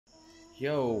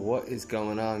Yo, what is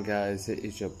going on, guys? It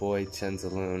is your boy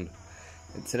Chenzaloon,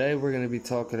 and today we're going to be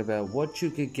talking about what you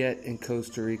could get in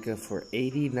Costa Rica for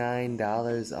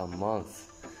 $89 a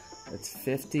month. That's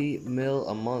 50 mil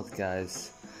a month,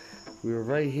 guys. We were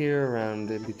right here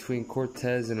around in between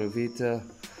Cortez and Uvita.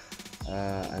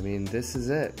 I mean, this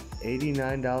is it,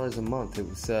 $89 a month. It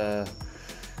was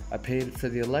I paid for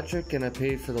the electric and I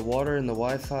paid for the water and the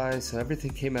Wi-Fi, so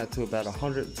everything came out to about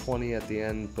 120 at the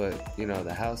end. But you know,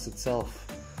 the house itself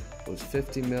was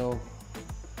 50 mil,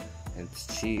 and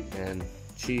it's cheap, man,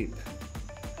 cheap.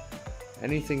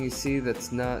 Anything you see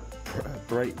that's not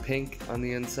bright pink on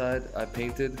the inside, I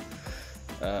painted.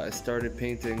 I started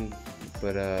painting,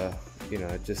 but you know,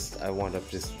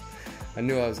 I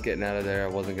knew I was getting out of there. I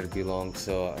wasn't gonna be long,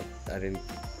 so I didn't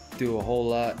do a whole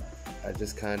lot. I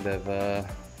just kind of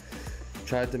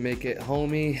tried to make it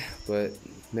homey, but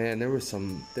man, there were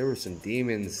some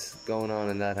demons going on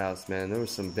in that house, man. There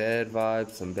was some bad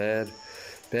vibes, some bad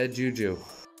juju.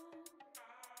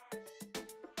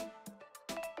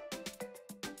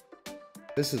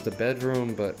 This was the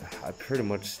bedroom, but I pretty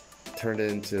much turned it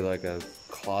into like a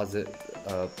closet.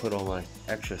 Put all my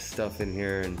extra stuff in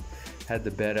here and had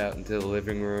the bed out into the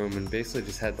living room, and basically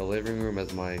just had the living room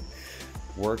as my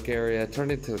work area. I turned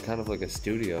it into kind of like a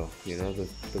studio, you know.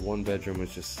 The one bedroom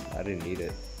was just, I didn't need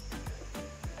it.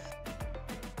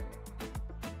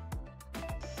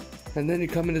 And then you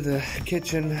come into the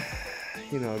kitchen,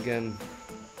 you know, again,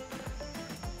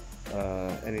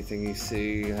 anything you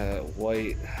see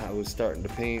white, I was starting to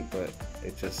paint, but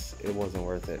it wasn't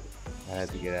worth it. I had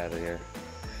to get out of here.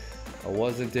 I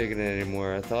wasn't digging it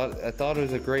anymore. I thought it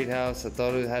was a great house. I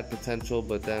thought it had potential,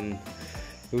 but then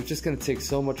it was just going to take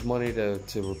so much money to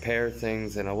repair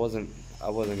things, and I wasn't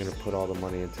going to put all the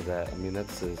money into that. I mean,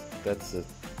 that's the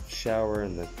shower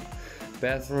and the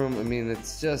bathroom. I mean,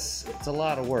 it's a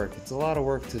lot of work. It's a lot of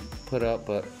work to put up,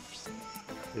 but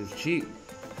it's cheap.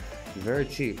 It's very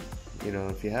cheap. You know,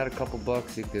 if you had a couple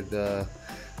bucks, you could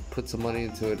put some money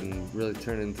into it and really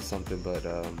turn it into something, but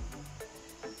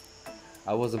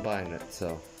I wasn't buying it.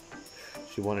 So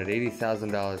she wanted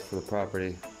 $80,000 for the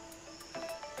property.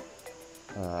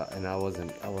 And I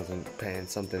wasn't paying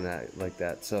something like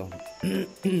that. So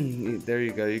there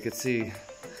you go. You could see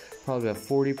probably about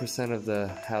 40% of the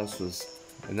house was,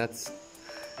 and that's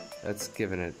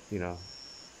giving it, you know,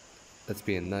 that's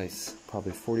being nice.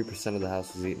 Probably 40% of the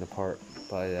house was eaten apart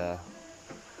by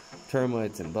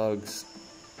termites and bugs.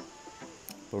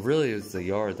 But really, it was the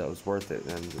yard that was worth it,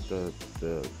 and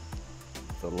the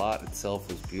lot itself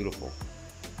was beautiful.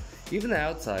 Even the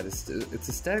outside, it's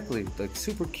aesthetically like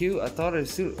super cute. I thought as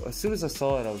soon as I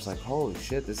saw it, I was like, holy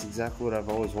shit, this is exactly what I've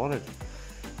always wanted.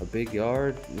 A big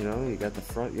yard, you know, you got the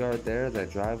front yard there,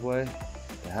 that driveway.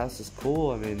 The house is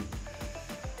cool. I mean,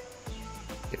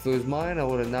 if it was mine, I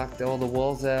would have knocked all the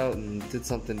walls out and did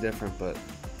something different, but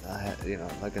you know,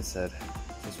 like I said,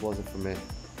 it just wasn't for me.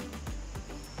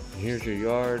 And here's your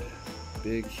yard,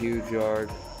 big, huge yard.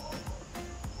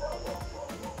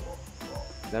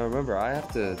 Now remember, I have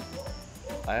to,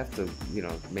 you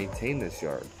know, maintain this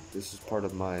yard. This is part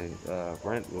of my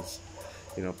rent. Was,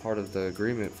 you know, part of the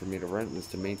agreement for me to rent was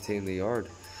to maintain the yard.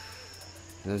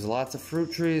 And there's lots of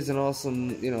fruit trees and also,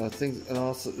 you know, things, and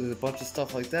also a bunch of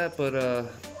stuff like that. But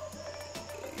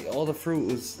all the fruit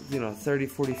was, you know, 30,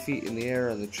 40 feet in the air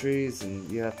on the trees,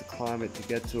 and you have to climb it to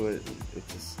get to it.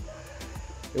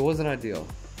 It wasn't ideal.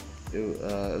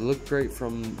 It looked great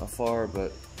from afar,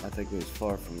 but I think it was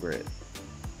far from great.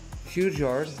 Huge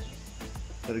yard,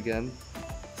 but again,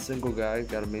 single guy,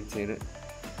 gotta maintain it.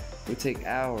 It would take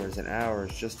hours and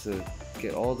hours just to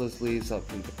get all those leaves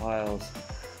up into piles.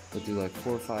 We'd do like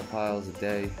 4 or 5 piles a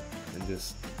day and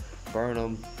just burn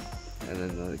them, and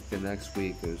then the next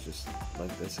week it was just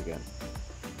like this again.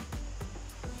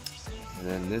 And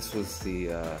then this was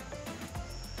the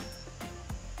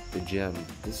gem.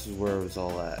 This is where it was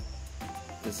all at.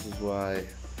 This is why it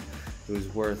was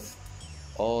worth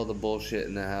all the bullshit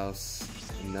in the house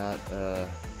and not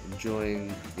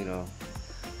enjoying, you know,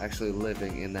 actually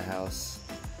living in the house.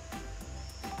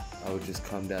 I would just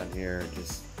come down here and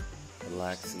just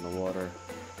relax in the water.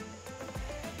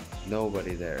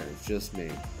 Nobody there, it's just me.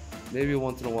 Maybe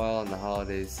once in a while on the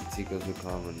holidays, the Ticos would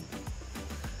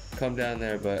come down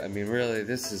there, but I mean, really,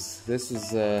 this was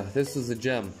a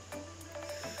gem.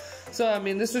 So, I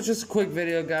mean, this was just a quick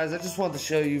video, guys. I just wanted to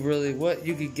show you really what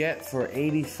you could get for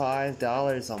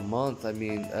 $85 a month. I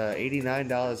mean,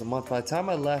 $89 a month. By the time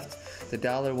I left, the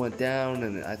dollar went down,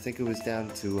 and I think it was down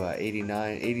to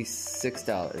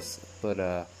 $86. But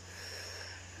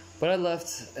I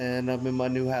left, and I'm in my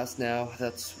new house now.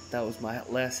 That was my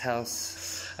last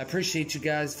house. I appreciate you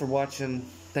guys for watching.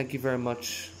 Thank you very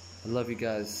much. I love you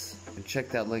guys, and check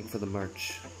that link for the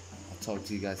merch. I'll talk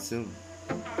to you guys soon.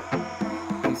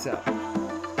 Peace out.